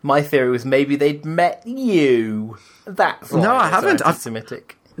 My theory was maybe they'd met you. That's why I haven't.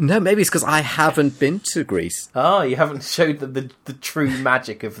 Anti-Semitic. No, maybe it's because I haven't been to Greece. Oh, you haven't showed them the true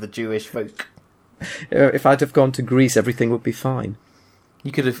magic of the Jewish folk. If I'd have gone to Greece, everything would be fine.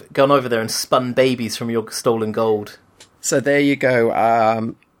 You could have gone over there and spun babies from your stolen gold. So there you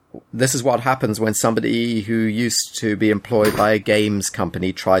go. This is what happens when somebody who used to be employed by a games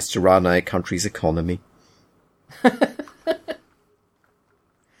company tries to run a country's economy.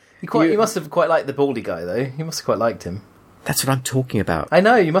 You must have quite liked the baldy guy, though. You must have quite liked him. That's what I'm talking about. I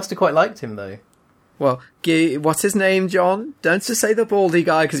know, you must have quite liked him, though. Well, what's his name, John? Don't just say the baldy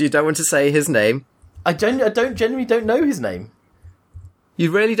guy because you don't want to say his name. I genuinely don't know his name. You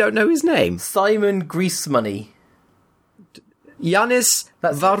really don't know his name? Simon Greasemoney. Yanis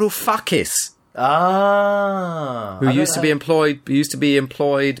Varoufakis. Ah. Who used to be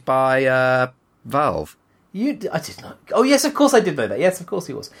employed by Valve. I did not. Oh, yes, of course I did know that. Yes, of course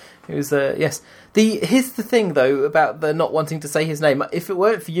he was. He was, yes. Here's the thing, though, about the not wanting to say his name. If it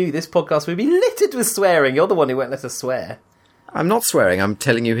weren't for you, this podcast would be littered with swearing. You're the one who won't let us swear. I'm not swearing. I'm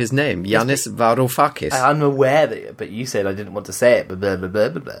telling you his name. Yanis Varoufakis. I'm aware that, but you said I didn't want to say it. Blah, blah, blah,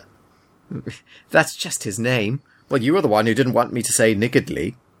 blah, blah. That's just his name. Well, you were the one who didn't want me to say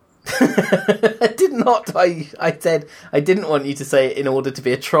niggardly. I did not. I said I didn't want you to say it in order to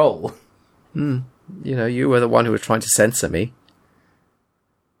be a troll. You know, you were the one who was trying to censor me.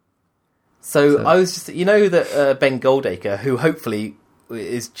 So I was just, that Ben Goldacre, who hopefully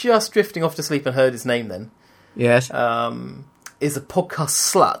is just drifting off to sleep and heard his name then. Yes. Is a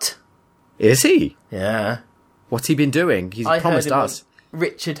podcast slut. Is he? Yeah. What's he been doing? He's promised us.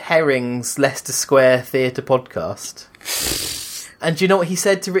 Richard Herring's Leicester Square Theatre podcast. And do you know what he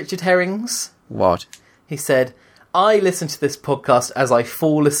said to Richard Herring's? What? He said, I listen to this podcast as I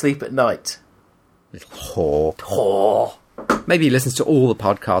fall asleep at night. Little whore. Maybe he listens to all the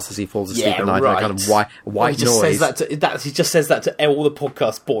podcasts as he falls asleep at night. Right. Kind of white noise. He just says that to all the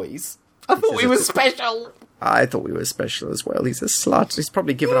podcast boys. I thought we were special. I thought we were special as well. He's a slut. He's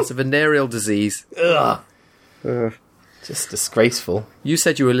probably given us a venereal disease. Ugh. Just disgraceful. You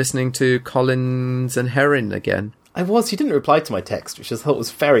said you were listening to Collins and Herring again. I was. You didn't reply to my text, which I thought was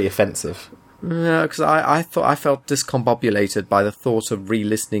very offensive. No, because I thought I felt discombobulated by the thought of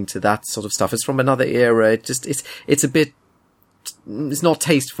re-listening to that sort of stuff. It's from another era. It's a bit. It's not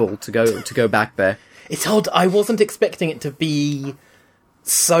tasteful to go back there. It's odd. I wasn't expecting it to be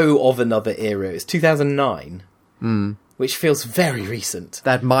so of another era. It's 2009, which feels very recent.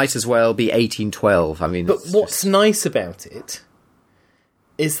 That might as well be 1812. I mean, but what's nice about it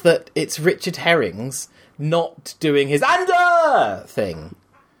is that it's Richard Herring's not doing his "Ander" thing.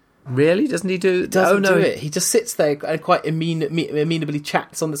 Really? Doesn't he do? Doesn't do it. He just sits there and quite amenably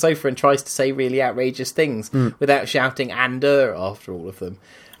chats on the sofa and tries to say really outrageous things without shouting "Ander" after all of them.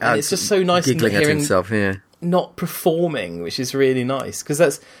 And it's just so nice giggling hearing at himself. Yeah. Not performing, which is really nice,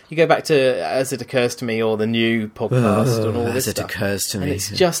 because you go back to As It Occurs to Me or the new podcast and all this stuff. As It Occurs to Me, and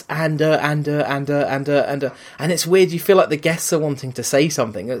it's just Ander, and it's weird. You feel like the guests are wanting to say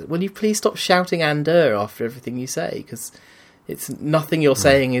something. Will you please stop shouting Ander after everything you say? Because it's nothing you're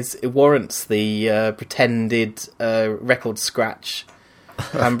saying it warrants the pretended record scratch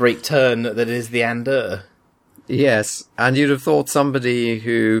handbrake turn that is the Ander. Yes, and you'd have thought somebody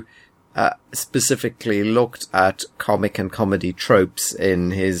who specifically looked at comic and comedy tropes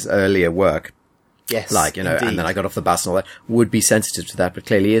in his earlier work. Yes, like, you know, indeed. And Then I Got Off the Bus and all that, would be sensitive to that, but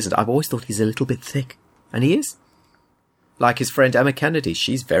clearly isn't. I've always thought he's a little bit thick, and he is. Like his friend Emma Kennedy,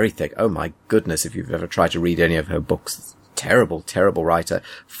 she's very thick. Oh my goodness, if you've ever tried to read any of her books, terrible, terrible writer,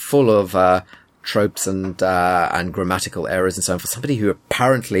 full of tropes and grammatical errors and so on. For somebody who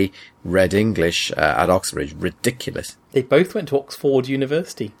apparently read English at Oxford, is ridiculous. They both went to Oxford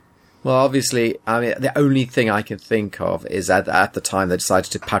University. Well, obviously, I mean, the only thing I can think of is at the time they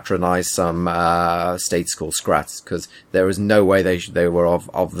decided to patronise some state school scrats, because there was no way they were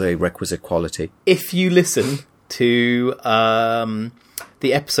of the requisite quality. If you listen to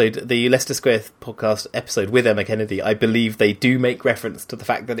the episode, the Leicester Square podcast episode with Emma Kennedy, I believe they do make reference to the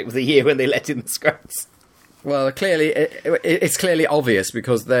fact that it was a year when they let in the scrats. Well, clearly, it's clearly obvious,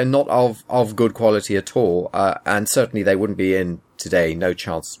 because they're not of good quality at all, and certainly they wouldn't be in today, no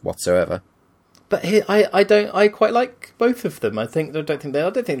chance whatsoever. But here, I quite like both of them. I don't think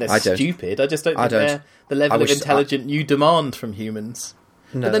they're stupid. I just don't think they're the level of intelligence you demand from humans.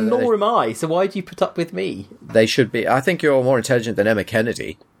 No, but then nor am I, so why do you put up with me? They should be. I think you're more intelligent than Emma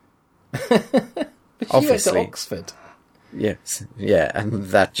Kennedy. But she went to Oxford. Yes, yeah, and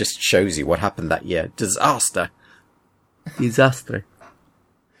that just shows you what happened that year. Disaster.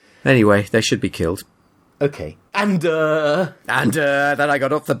 Anyway, they should be killed. Okay. And then I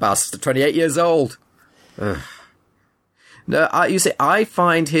got off the bus, 28 years old. Ugh. No, you see, I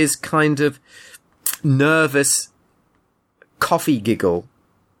find his kind of nervous coffee giggle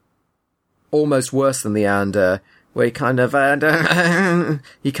almost worse than the Ander, where he kind of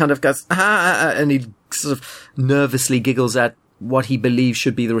goes, and he sort of nervously giggles at what he believes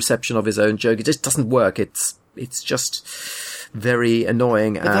should be the reception of his own joke. It just doesn't work. It's just very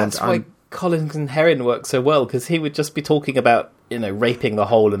annoying. But that's why Collins and Herring work so well, because he would just be talking about, raping the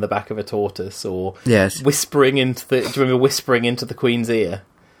hole in the back of a tortoise, or whispering into the... Do you remember whispering into the Queen's ear?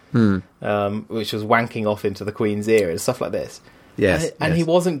 Which was wanking off into the Queen's ear and stuff like this. Yes. And he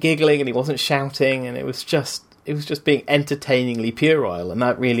wasn't giggling and he wasn't shouting, and it was just being entertainingly puerile, and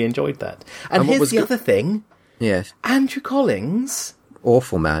I really enjoyed that. And here's the other thing. Yes. Andrew Collins...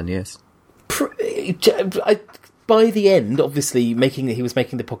 Awful man, yes. By the end, obviously, he was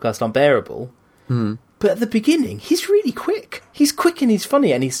making the podcast unbearable. But at the beginning, he's really quick. He's quick and he's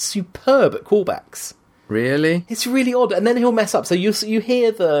funny and he's superb at callbacks. Really? It's really odd. And then he'll mess up. So you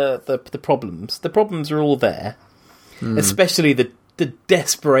hear the problems. The problems are all there. Especially the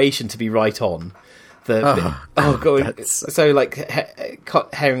desperation to be right on. So like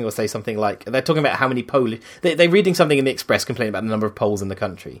Herring will say something like, they're talking about how many Polish... They're reading something in the Express complaining about the number of Poles in the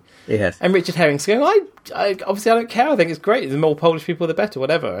country. Yes. And Richard Herring's going, I obviously I don't care, I think it's great, the more Polish people the better,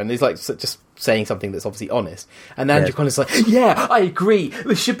 whatever. And he's like just saying something that's obviously honest. And Andrew Collins is like, yeah, I agree,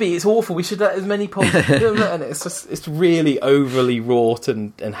 it's awful, we should let as many Poles... And it's really overly wrought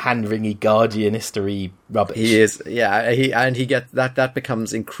and hand-wringy guardianistery rubbish. He is, yeah. He gets that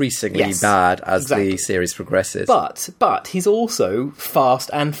becomes increasingly bad as the series progresses. But he's also fast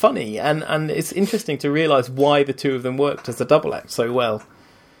and funny, and it's interesting to realise why the two of them worked as a double act so well.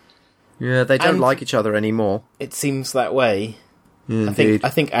 Yeah, they don't like each other anymore. It seems that way. I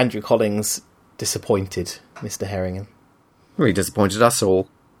think Andrew Collins disappointed Mr. Herringen. Well, he disappointed us all.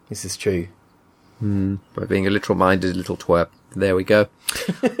 This is true. By being a literal-minded little twerp. There we go.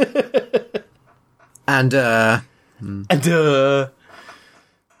 And, Go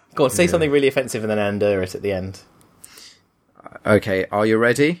on, say something really offensive and then it at the end. Okay, are you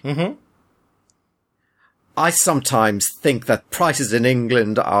ready? Mm-hmm. I sometimes think that prices in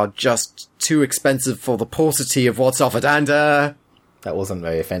England are just too expensive for the paucity of what's offered, and, That wasn't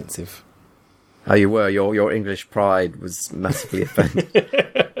very offensive. Oh, you were. Your English pride was massively offended.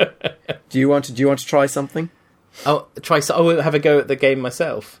 Do you want to try something? I'll have a go at the game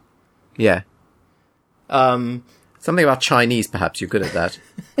myself. Yeah. Something about Chinese, perhaps. You're good at that.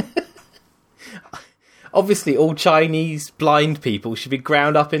 Obviously, all Chinese blind people should be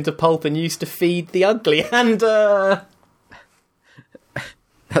ground up into pulp and used to feed the ugly, and, That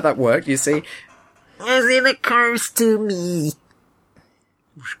worked, you see. As in a curse to me.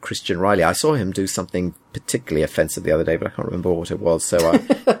 Christian Riley. I saw him do something particularly offensive the other day, but I can't remember what it was, so I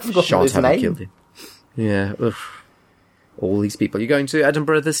shan't have killed him. Yeah. Oof. All these people. You going to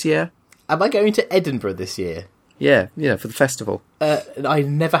Edinburgh this year? Am I going to Edinburgh this year? Yeah, for the festival. I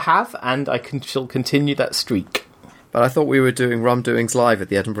never have, and shall continue that streak. But I thought we were doing Rum Doings live at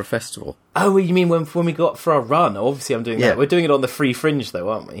the Edinburgh Festival. Oh, you mean when we got for our run? Obviously I'm doing that. We're doing it on the Free Fringe, though,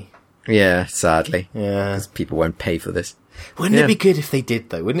 aren't we? Yeah, sadly. Yeah. Because people won't pay for this. Wouldn't it be good if they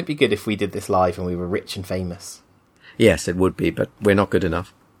did, though? Wouldn't it be good if we did this live and we were rich and famous? Yes, it would be, but we're not good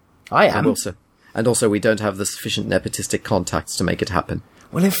enough. I am. And also we don't have the sufficient nepotistic contacts to make it happen.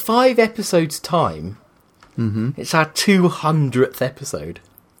 Well, in 5 episodes' time, it's our 200th episode.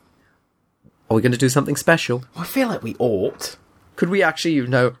 Are we going to do something special? I feel like we ought. Could we actually,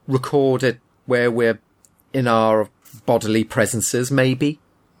 record it where we're in our bodily presences, maybe?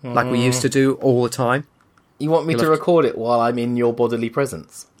 Like we used to do all the time? You want me to record it while I'm in your bodily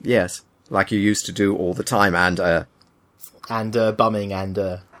presence? Yes, like you used to do all the time, and bumming,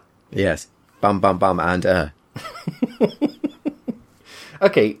 and Yes, bum, and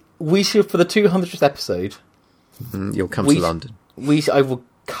Okay, we should, for the 200th episode... you'll come to London. I will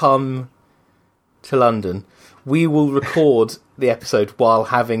come to London. We will record the episode while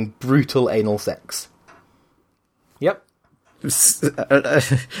having brutal anal sex. Yep.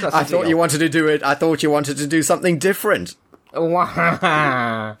 I thought you wanted to do it. I thought you wanted to do something different. And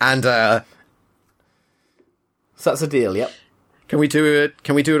so that's a deal. Yep. Can we do it?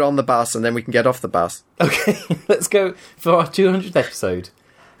 Can we do it on the bus, and then we can get off the bus? Okay, let's go for our 200th episode.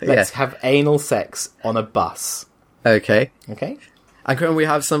 Let's have anal sex on a bus. Okay. Okay. And can we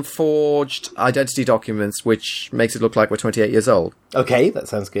have some forged identity documents, which makes it look like we're 28 years old? Okay, that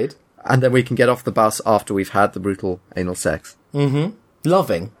sounds good. And then we can get off the bus after we've had the brutal anal sex. Mm-hmm.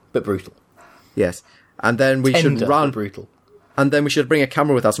 Loving, but brutal. Yes. And then we should run. But brutal. And then we should bring a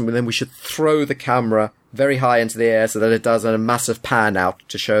camera with us, and then we should throw the camera very high into the air so that it does a massive pan out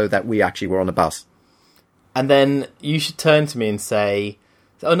to show that we actually were on a bus. And then you should turn to me and say,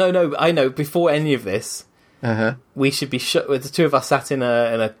 "Oh no, I know. Before any of this, we should be with the two of us sat in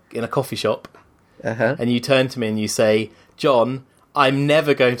a coffee shop, and you turn to me and you say, John, I'm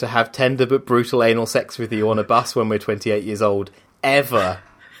never going to have tender but brutal anal sex with you on a bus when we're 28 years old, ever."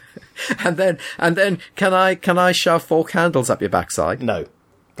 And then, can I shove 4 candles up your backside? No,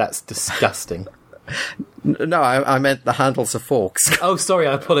 that's disgusting. No, I meant the handles of forks. Oh, sorry,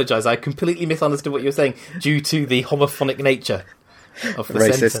 I apologise. I completely misunderstood what you were saying due to the homophonic nature of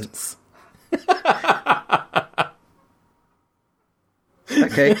the sentence.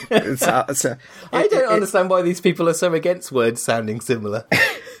 Okay. I don't understand why these people are so against words sounding similar.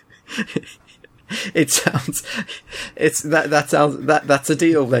 It sounds. That's a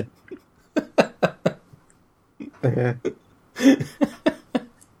deal then.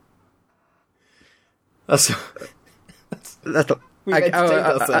 We've entertained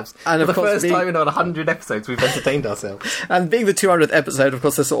ourselves. And for the first time in 100 episodes, we've entertained ourselves. And being the 200th episode, of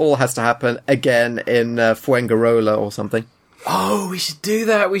course, this all has to happen again in Fuengirola or something. Oh, we should do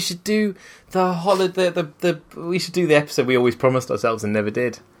that. We should do the holiday. We should do the episode we always promised ourselves and never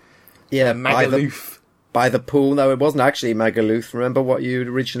did. Yeah, Magaluf. By the pool. No, it wasn't actually Magaluf. Remember what you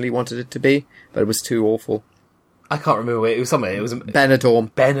originally wanted it to be? But it was too awful. I can't remember where it was. Somewhere. It was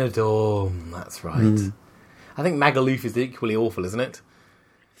Benidorm. Benidorm. That's right. I think Magaluf is equally awful, isn't it?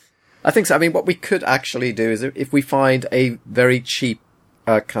 I think so. I mean, what we could actually do is if we find a very cheap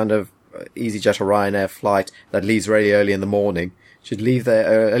kind of EasyJet or Ryanair flight that leaves really early in the morning. She'd leave there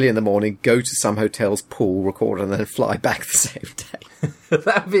early in the morning, go to some hotel's pool, record, and then fly back the same day.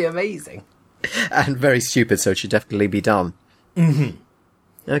 That would be amazing. And very stupid, so it should definitely be done. Mm-hmm.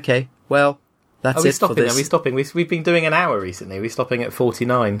 Okay, well, that's it for this. Are we stopping? We've been doing an hour recently. We're stopping at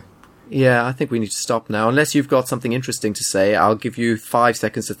 49. Yeah, I think we need to stop now. Unless you've got something interesting to say, I'll give you 5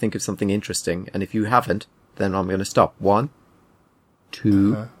 seconds to think of something interesting. And if you haven't, then I'm going to stop. 1,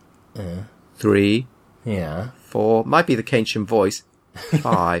 2, 3, 4. Might be the Keynesian voice.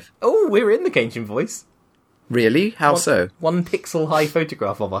 5. Oh, we're in the Keynesian voice. Really? How so? 1 pixel high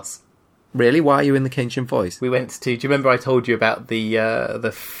photograph of us. Really? Why are you in the Keynesian voice? We went to. Do you remember I told you about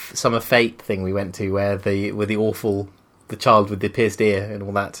the Summer Fate thing we went to, where the child with the pierced ear and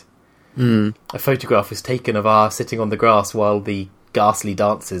all that? Mm. A photograph was taken of us sitting on the grass while the ghastly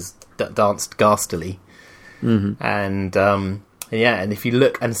dancers danced ghastily. Mm-hmm. And and if you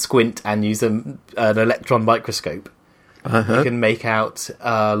look and squint and use an electron microscope, you can make out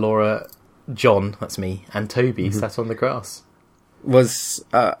Laura, John, that's me, and Toby sat on the grass. Was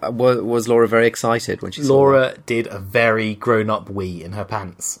Laura very excited when she saw Laura did a very grown-up wee in her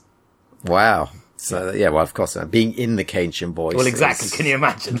pants. Wow. So, yeah, well, of course, being in the Keynesian voice... Well, exactly. Can you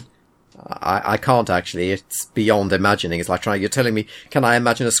imagine? I can't, actually. It's beyond imagining. It's like you're telling me, can I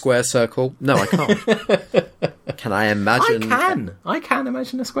imagine a square circle? No, I can't. Can I imagine... I can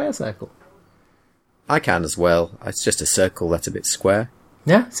imagine a square circle. I can as well. It's just a circle that's a bit square.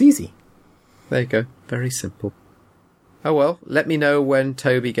 Yeah, it's easy. There you go. Very simple. Oh, well, let me know when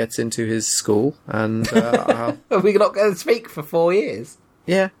Toby gets into his school, and We're not going to speak for 4 years.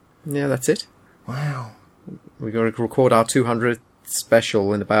 Yeah, that's it. Wow. We're going to record our 200th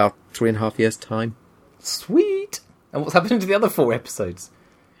special in about 3.5 years' time. Sweet. And what's happened to the other 4 episodes?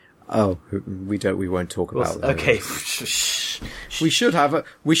 Oh, we won't talk about that. Okay. We should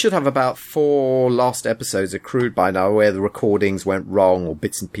have about 4 lost episodes accrued by now where the recordings went wrong or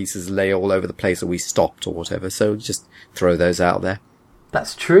bits and pieces lay all over the place or we stopped or whatever. So just throw those out there.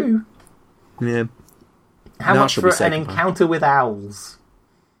 That's true. Yeah. How much for an encounter with owls?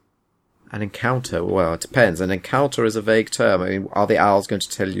 An encounter? Well, it depends. An encounter is a vague term. I mean, are the owls going to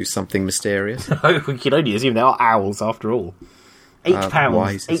tell you something mysterious? We can only assume they are owls after all. £8.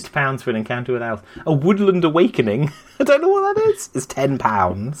 £8 for an encounter with owls. A woodland awakening. I don't know what that is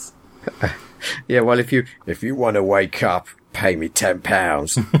 £10. Yeah, well, if you want to wake up, pay me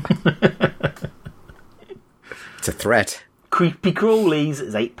 £10. It's a threat. Creepy crawlies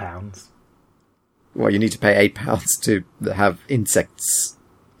is £8. Well, you need to pay £8 to have insects.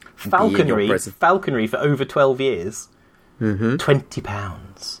 Falconry for over 12 years. Mm-hmm.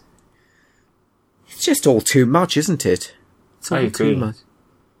 £20. It's just all too much, isn't it? It's all too much.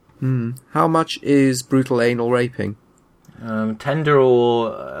 How much is brutal anal raping? Tender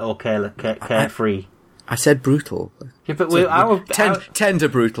or carefree? I said brutal. Yeah, but tender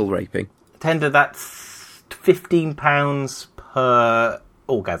brutal raping. Tender, that's £15 per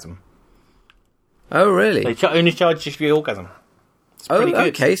orgasm. Oh, really? They only charge you for your orgasm. It's pretty good.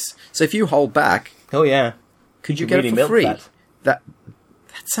 Okay. So if you hold back... Oh, yeah. Could you get it for free? That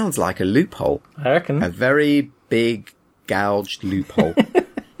sounds like a loophole. I reckon. A very big, gouged loophole.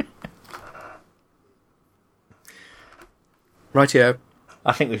 Rightio.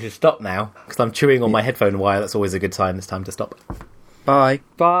 I think we should stop now, because I'm chewing on my headphone wire. That's always a good sign. It's time to stop. Bye.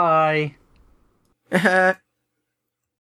 Bye.